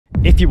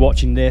If you're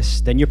watching this,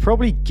 then you're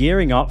probably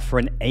gearing up for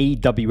an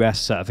AWS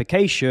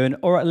certification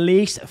or at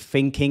least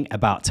thinking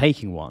about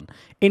taking one.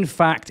 In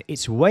fact,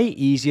 it's way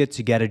easier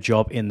to get a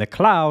job in the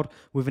cloud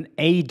with an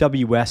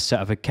AWS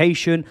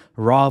certification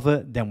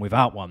rather than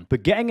without one.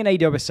 But getting an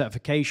AWS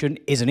certification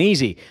isn't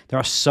easy. There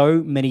are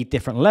so many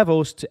different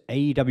levels to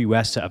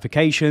AWS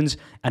certifications,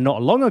 and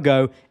not long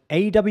ago,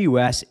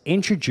 AWS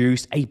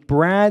introduced a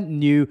brand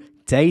new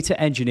Data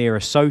Engineer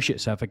Associate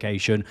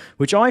certification,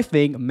 which I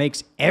think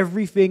makes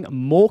everything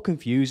more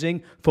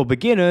confusing for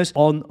beginners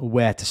on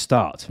where to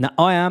start. Now,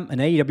 I am an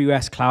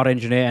AWS Cloud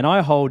Engineer and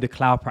I hold the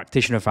Cloud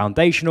Practitioner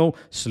Foundational,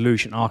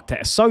 Solution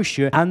Architect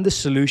Associate, and the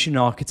Solution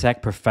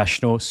Architect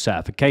Professional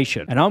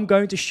certification. And I'm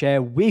going to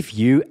share with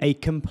you a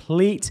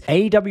complete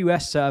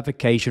AWS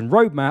certification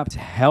roadmap to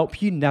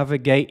help you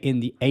navigate in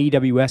the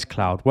AWS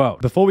cloud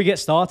world. Before we get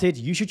started,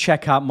 you should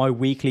check out my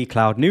weekly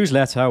cloud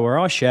newsletter where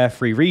I share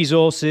free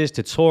resources,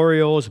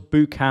 tutorials,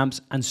 boot camps,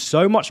 and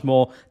so much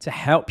more to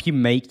help you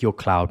make your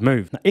cloud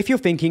move. Now, if you're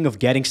thinking of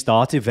getting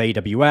started with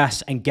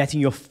AWS and getting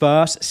your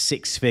first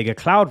six-figure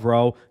cloud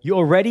role, you're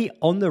already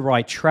on the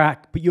right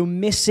track, but you're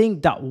missing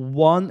that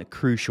one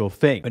crucial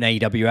thing, an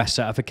AWS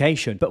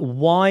certification. But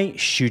why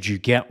should you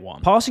get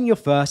one? Passing your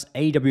first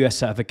AWS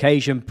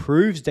certification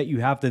proves that you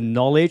have the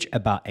knowledge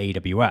about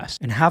AWS.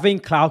 And having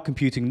cloud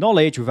computing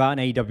knowledge without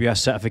an AWS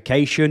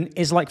certification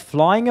is like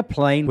flying a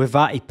plane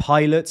without a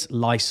pilot's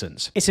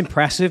license. It's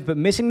impressive, but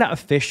missing that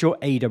official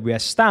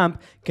AWS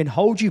stamp can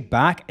hold you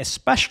back,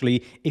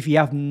 especially if you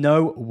have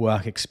no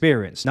work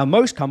experience. Now,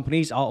 most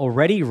companies are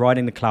already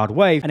riding the cloud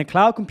wave, and the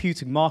cloud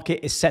computing market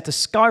is set to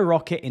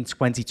skyrocket in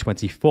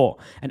 2024.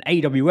 And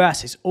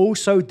AWS is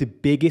also the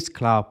biggest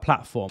cloud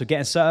platform. So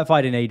getting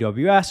certified in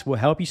AWS will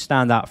help you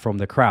stand out from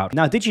the crowd.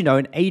 Now, did you know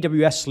an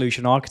AWS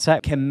solution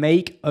architect can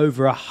make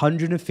over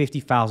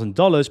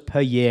 $150,000 per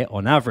year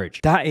on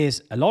average? That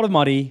is a lot of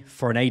money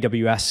for an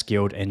AWS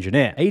skilled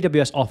engineer.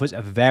 AWS offers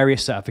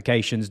various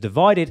certifications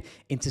divided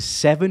into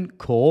 7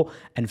 core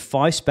and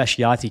 5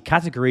 specialty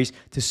categories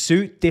to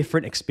suit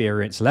different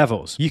experience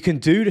levels. You can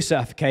do the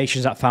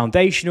certifications at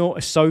foundational,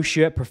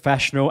 associate,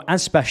 professional, and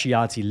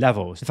specialty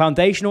levels. The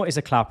foundational is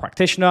a cloud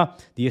practitioner.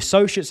 The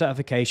associate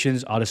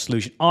certifications are the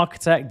solution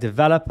architect,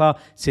 developer,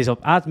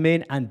 sysops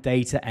admin, and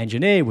data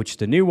engineer, which is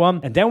the new one.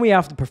 And then we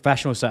have the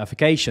professional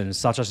certifications,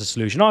 such as the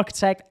solution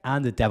architect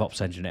and the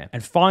DevOps engineer.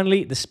 And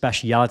finally, the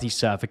specialty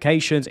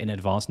certifications in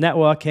advanced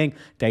networking,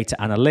 data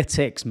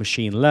analytics,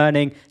 machine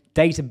learning,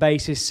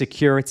 databases,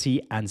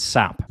 security, and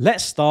SAP.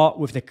 Let's start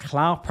with the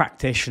cloud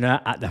practitioner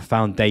at the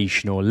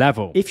foundational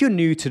level. If you're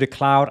new to the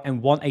cloud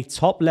and want a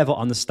top level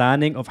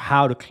understanding of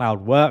how the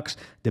cloud works,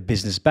 the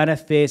business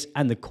benefits,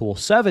 and the core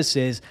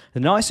services,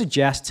 then I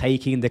suggest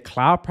taking the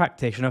Cloud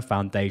Practitioner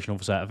Foundational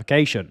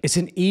certification. It's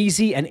an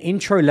easy and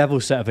intro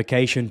level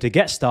certification to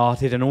get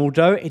started, and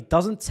although it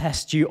doesn't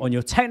test you on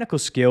your technical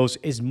skills,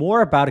 it's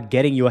more about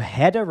getting your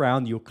head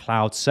around your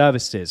cloud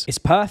services. It's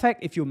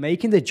perfect if you're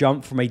making the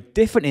jump from a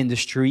different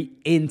industry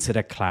into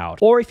the cloud,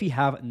 or if you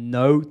have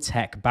no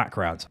tech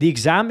background. The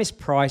exam is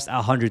priced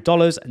at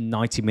 $100,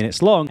 90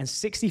 minutes long, and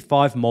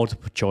 65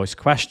 multiple choice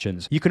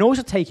questions. You can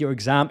also take your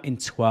exam in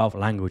 12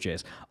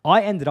 languages.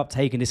 I ended up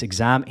taking this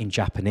exam in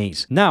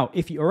Japanese. Now,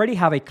 if you already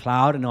have a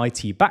cloud and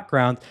IT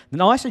background,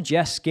 then I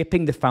suggest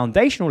skipping the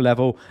foundational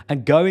level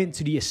and going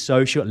to the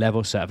associate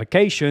level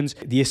certifications.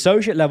 The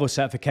associate level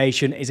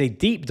certification is a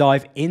deep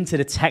dive into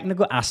the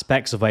technical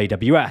aspects of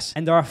AWS.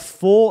 And there are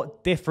 4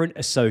 different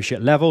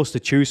associate levels to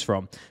choose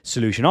from: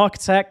 solution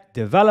architect,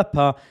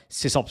 developer,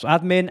 sysops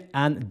admin,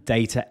 and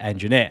data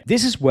engineer.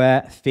 This is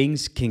where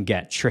things can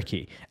get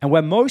tricky and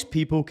where most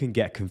people can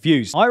get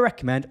confused. I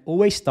recommend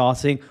always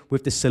starting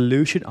with the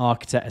Solution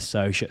Architect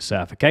Associate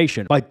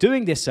certification. By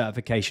doing this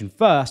certification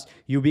first,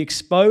 you'll be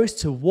exposed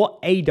to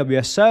what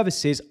AWS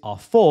services are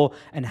for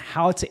and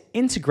how to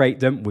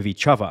integrate them with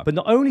each other. But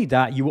not only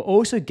that, you will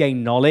also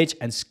gain knowledge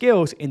and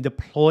skills in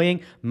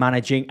deploying,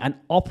 managing, and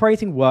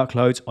operating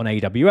workloads on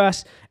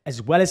AWS,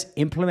 as well as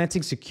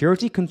implementing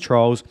security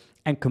controls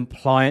and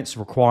compliance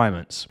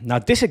requirements. Now,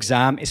 this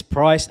exam is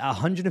priced at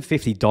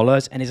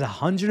 $150 and is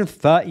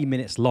 130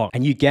 minutes long,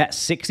 and you get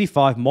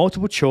 65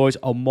 multiple choice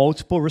or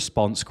multiple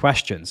response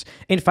questions.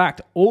 In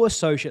fact, all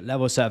associate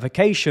level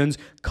certifications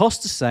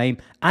cost the same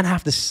and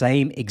have the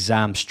same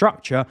exam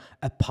structure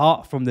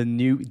apart from the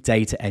new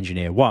data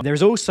engineer one. There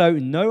is also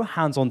no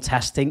hands-on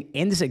testing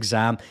in this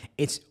exam.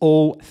 It's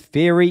all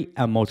theory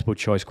and multiple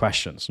choice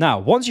questions. Now,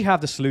 once you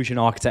have the Solution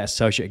Architect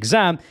Associate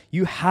exam,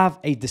 you have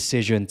a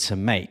decision to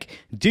make.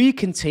 Do you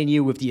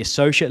continue with the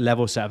associate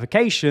level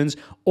certifications,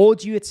 or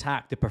do you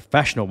attack the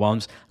professional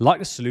ones like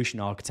the Solution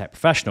Architect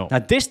Professional? Now,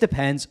 this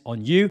depends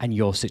on you and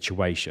your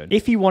situation.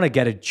 If you want to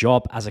get a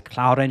job as a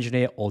cloud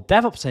engineer or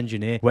DevOps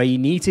engineer where you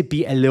need to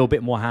be a little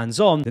bit more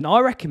hands-on, then I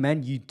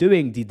recommend you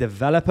doing the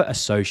developer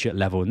associate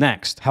level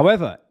next.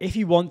 However, if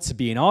you want to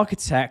be an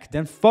architect,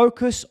 then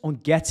focus on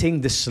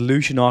getting the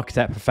Solution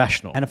Architect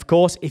Professional. And of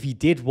course, if you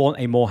did want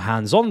a more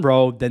hands-on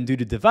role, then do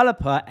the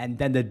developer and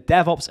then then the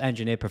DevOps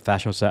Engineer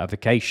Professional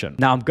certification.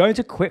 Now, I'm going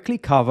to quickly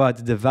cover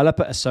the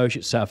Developer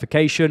Associate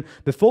certification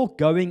before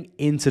going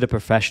into the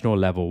professional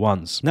level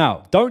ones.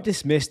 Now, don't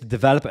dismiss the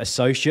Developer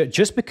Associate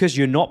just because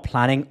you're not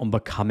planning on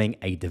becoming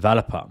a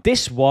developer.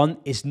 This one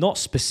is not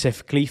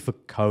specifically for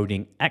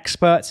coding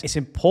experts. It's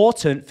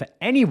important for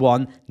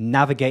anyone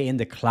navigating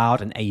the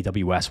cloud and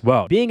AWS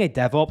world. Being a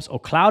DevOps or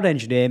cloud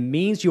engineer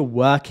means you're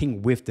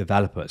working with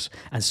developers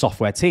and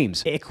software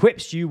teams. It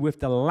equips you with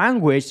the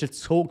language to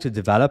talk to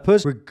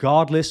developers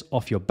regardless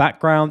of your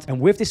background. And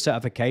with this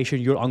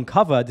certification, you'll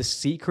uncover the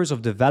secrets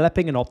of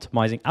developing and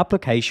optimizing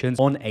applications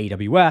on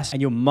AWS,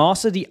 and you'll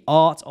master the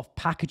art of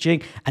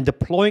packaging and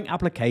deploying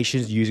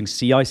applications using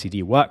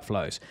CI/CD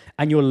workflows.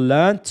 And you'll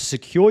learn to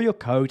secure your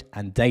code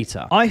and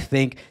data. I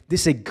think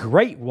this is a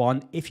great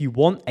one if you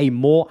want a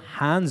more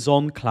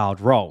hands-on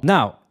cloud role.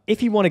 Now,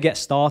 if you want to get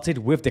started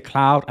with the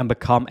cloud and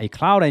become a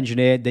cloud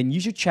engineer, then you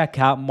should check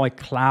out my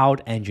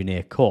Cloud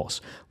Engineer course,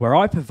 where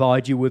I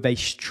provide you with a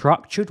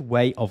structured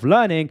way of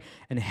learning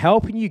and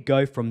helping you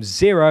go from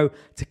zero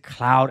to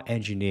Cloud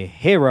Engineer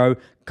Hero,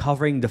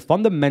 covering the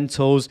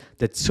fundamentals,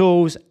 the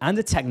tools, and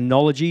the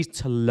technologies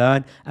to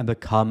learn and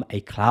become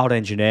a cloud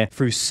engineer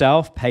through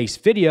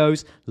self-paced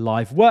videos,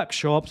 live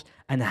workshops,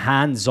 and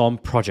hands-on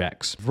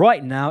projects.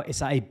 Right now,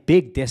 it's at a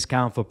big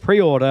discount for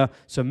pre-order,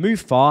 so move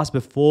fast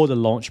before the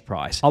launch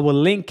price. I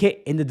will link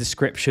it in the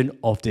description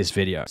of this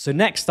video. So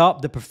next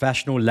up, the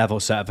professional level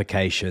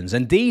certifications,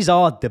 and these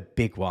are the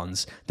big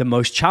ones, the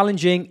most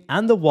challenging,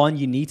 and the one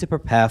you need to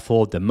prepare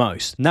for the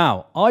most.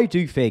 Now, I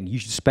do think you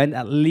should spend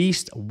at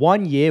least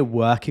 1 year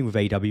working with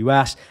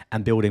AWS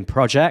and building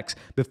projects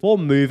before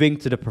moving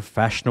to the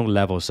professional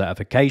level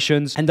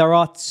certifications, and there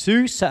are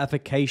 2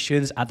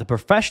 certifications at the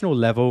professional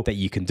level that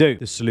you can do: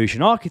 the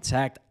Solution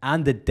Architect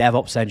and the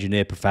DevOps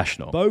Engineer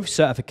Professional. Both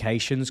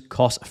certifications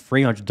cost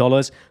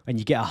 $300 and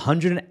you get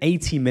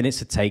 180 minutes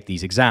to take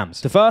these exams.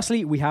 So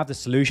firstly, we have the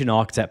Solution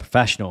Architect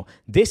Professional.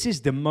 This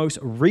is the most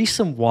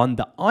recent one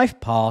that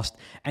I've passed,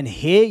 and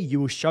here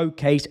you will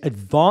showcase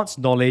advanced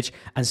knowledge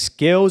and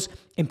skills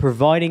in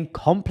providing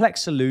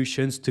complex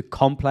solutions to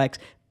complex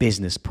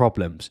business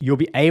problems. You'll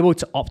be able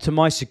to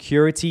optimize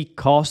security,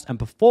 cost, and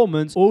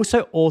performance,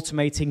 also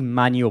automating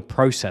manual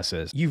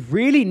processes. You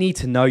really need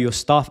to know your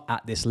stuff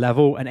at this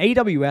level, and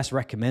AWS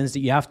recommends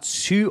that you have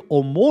 2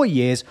 or more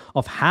years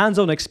of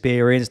hands-on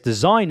experience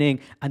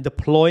designing and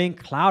deploying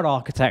cloud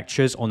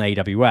architectures on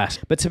AWS.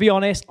 But to be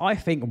honest, I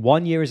think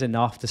 1 year is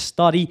enough to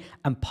study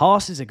and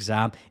pass this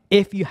exam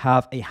if you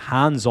have a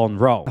hands-on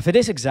role. For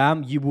this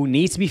exam, you will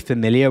need to be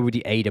familiar with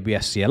the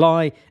AWS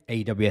CLI,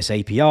 AWS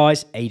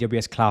APIs,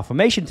 AWS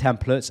CloudFormation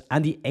templates,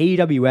 and the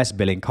AWS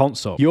Billing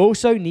Console. You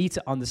also need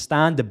to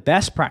understand the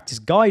best practice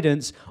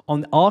guidance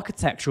on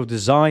architectural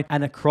design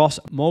and across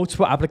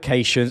multiple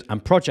applications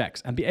and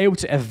projects, and be able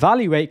to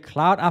evaluate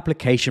cloud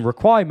application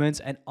requirements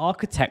and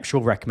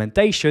architectural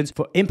recommendations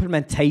for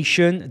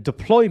implementation,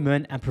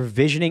 deployment, and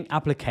provisioning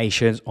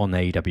applications on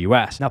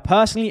AWS. Now,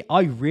 personally,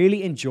 I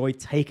really enjoyed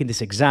taking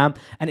this exam,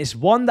 and it's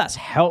one that's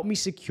helped me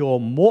secure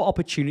more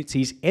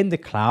opportunities in the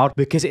cloud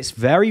because it's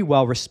very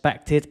well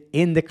respected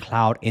in the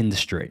cloud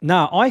industry.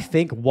 Now, I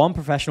think 1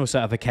 professional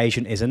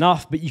certification is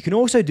enough, but you can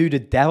also do the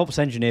DevOps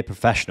Engineer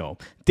Professional.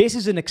 This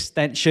is an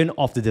extension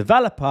of the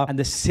Developer and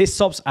the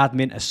SysOps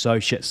Admin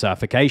Associate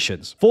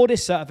certifications. For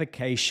this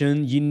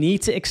certification, you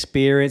need to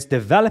experience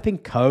developing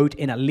code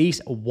in at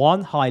least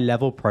 1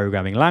 high-level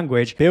programming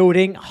language,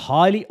 building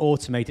highly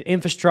automated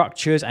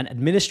infrastructures, and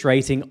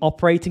administrating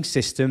operating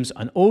systems,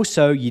 and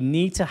also you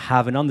need to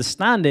have an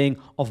understanding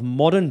of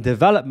modern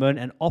development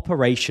and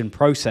operation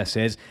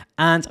processes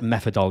and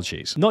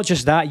methodologies. Not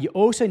just that, you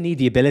also need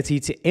the ability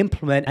to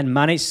implement and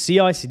manage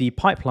CI/CD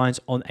pipelines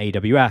on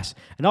AWS.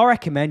 And I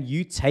recommend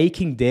you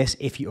taking this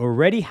if you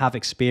already have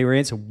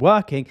experience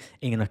working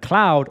in a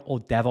cloud or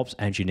DevOps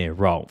engineer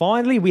role.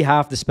 Finally, we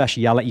have the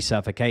specialty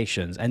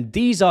certifications, and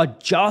these are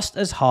just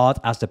as hard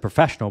as the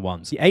professional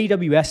ones. The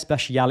AWS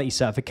specialty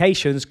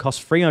certifications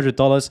cost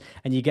 $300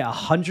 and you get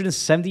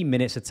 170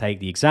 minutes to take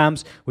the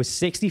exams with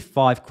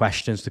 65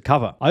 questions to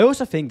cover. I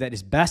also think that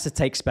it's best to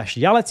take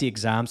specialty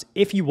exams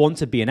if you want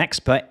to be an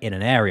expert in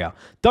an area.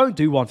 Don't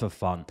do one for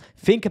fun.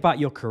 Think about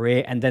your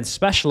career and then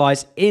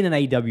specialize in an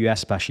AWS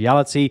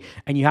specialty,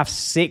 and you have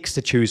 6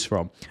 to choose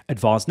from: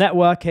 advanced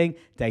networking,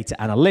 data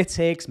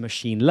analytics,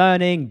 machine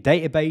learning,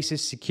 databases,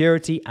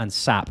 security, and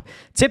SAP.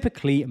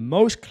 Typically,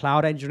 most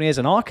cloud engineers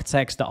and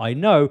architects that I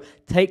know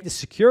take the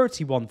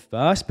security one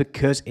first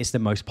because it's the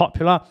most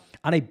popular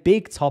and a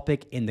big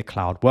topic in the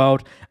cloud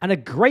world, and a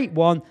great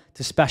one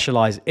to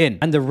specialize in.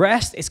 And the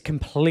rest is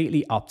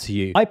completely up to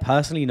you. I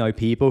personally know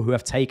people who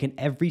have taken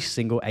every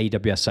single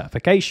AWS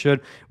certification,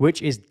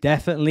 which is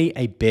definitely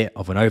a bit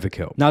of an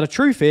overkill. Now, the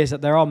truth is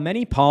that there are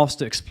many paths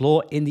to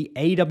explore in the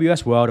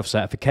AWS world of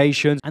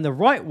certifications, and the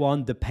right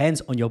one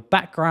depends on your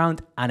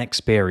background and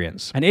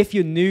experience. And if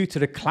you're new to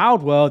the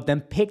cloud world,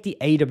 then pick the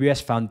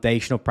AWS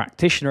Foundational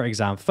Practitioner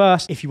exam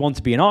first. If you want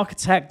to be an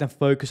architect, then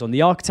focus on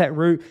the architect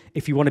route.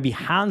 If you want to be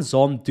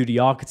hands-on, do the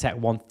architect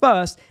one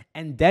first.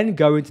 and then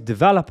go into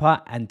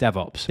developer and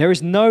DevOps. There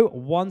is no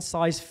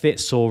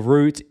one-size-fits-all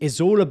route.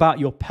 It's all about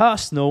your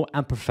personal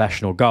and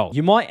professional goals.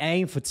 You might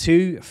aim for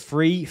 2,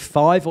 3,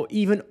 5, or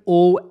even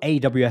all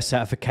AWS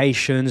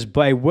certifications,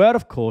 but a word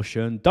of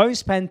caution, don't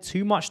spend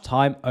too much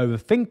time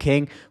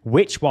overthinking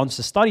which ones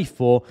to study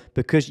for,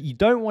 because you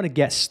don't want to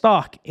get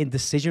stuck in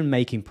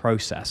decision-making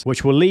process,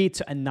 which will lead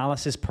to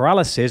analysis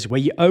paralysis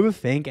where you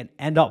overthink and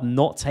end up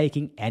not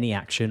taking any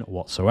action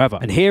whatsoever.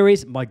 And here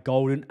is my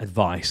golden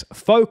advice.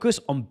 Focus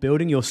on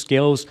building your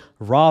skills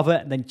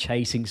rather than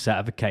chasing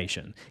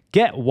certification.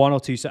 Get 1 or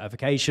 2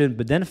 certifications,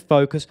 but then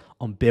focus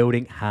on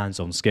building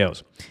hands-on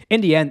skills.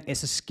 In the end,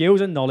 it's the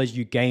skills and knowledge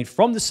you gain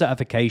from the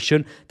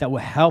certification that will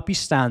help you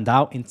stand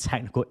out in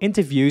technical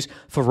interviews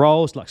for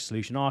roles like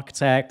solution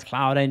architect,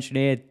 cloud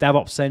engineer,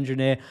 DevOps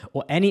engineer,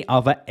 or any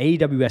other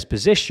AWS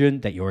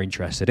position that you're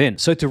interested in.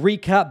 So to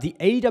recap, the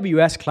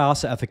AWS Cloud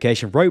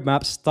Certification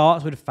Roadmap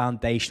starts with the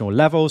foundational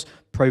levels,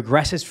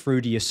 progresses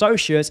through the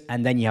associates,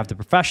 and then you have the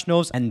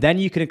professionals, and then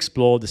you can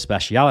explore the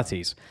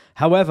specialities.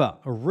 However,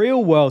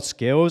 real-world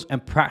skills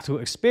and practical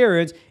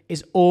experience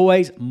is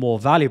always more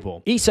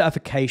valuable. Each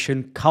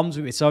certification comes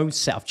with its own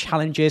set of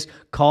challenges,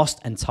 cost,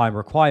 and time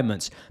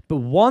requirements. But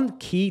one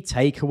key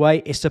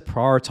takeaway is to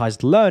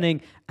prioritize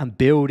learning and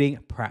building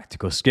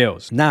practical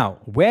skills. Now,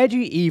 where do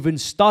you even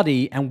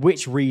study and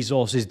which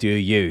resources do you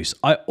use?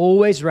 I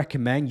always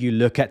recommend you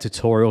look at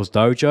Tutorials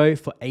Dojo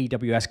for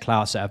AWS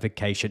Cloud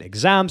Certification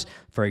exams.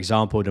 For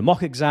example, the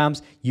mock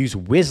exams, use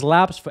Wiz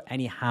Labs for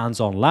any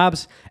hands-on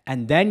labs,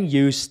 and then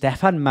use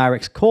Stefan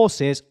Marek's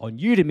courses on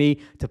Udemy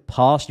to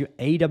pass your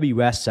AWS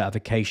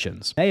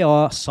certifications. They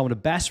are some of the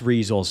best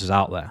resources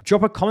out there.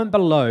 Drop a comment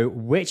below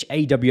which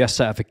AWS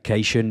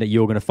certification that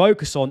you're going to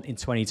focus on in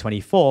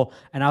 2024.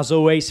 And as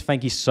always,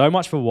 thank you so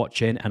much for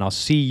watching, and I'll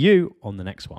see you on the next one.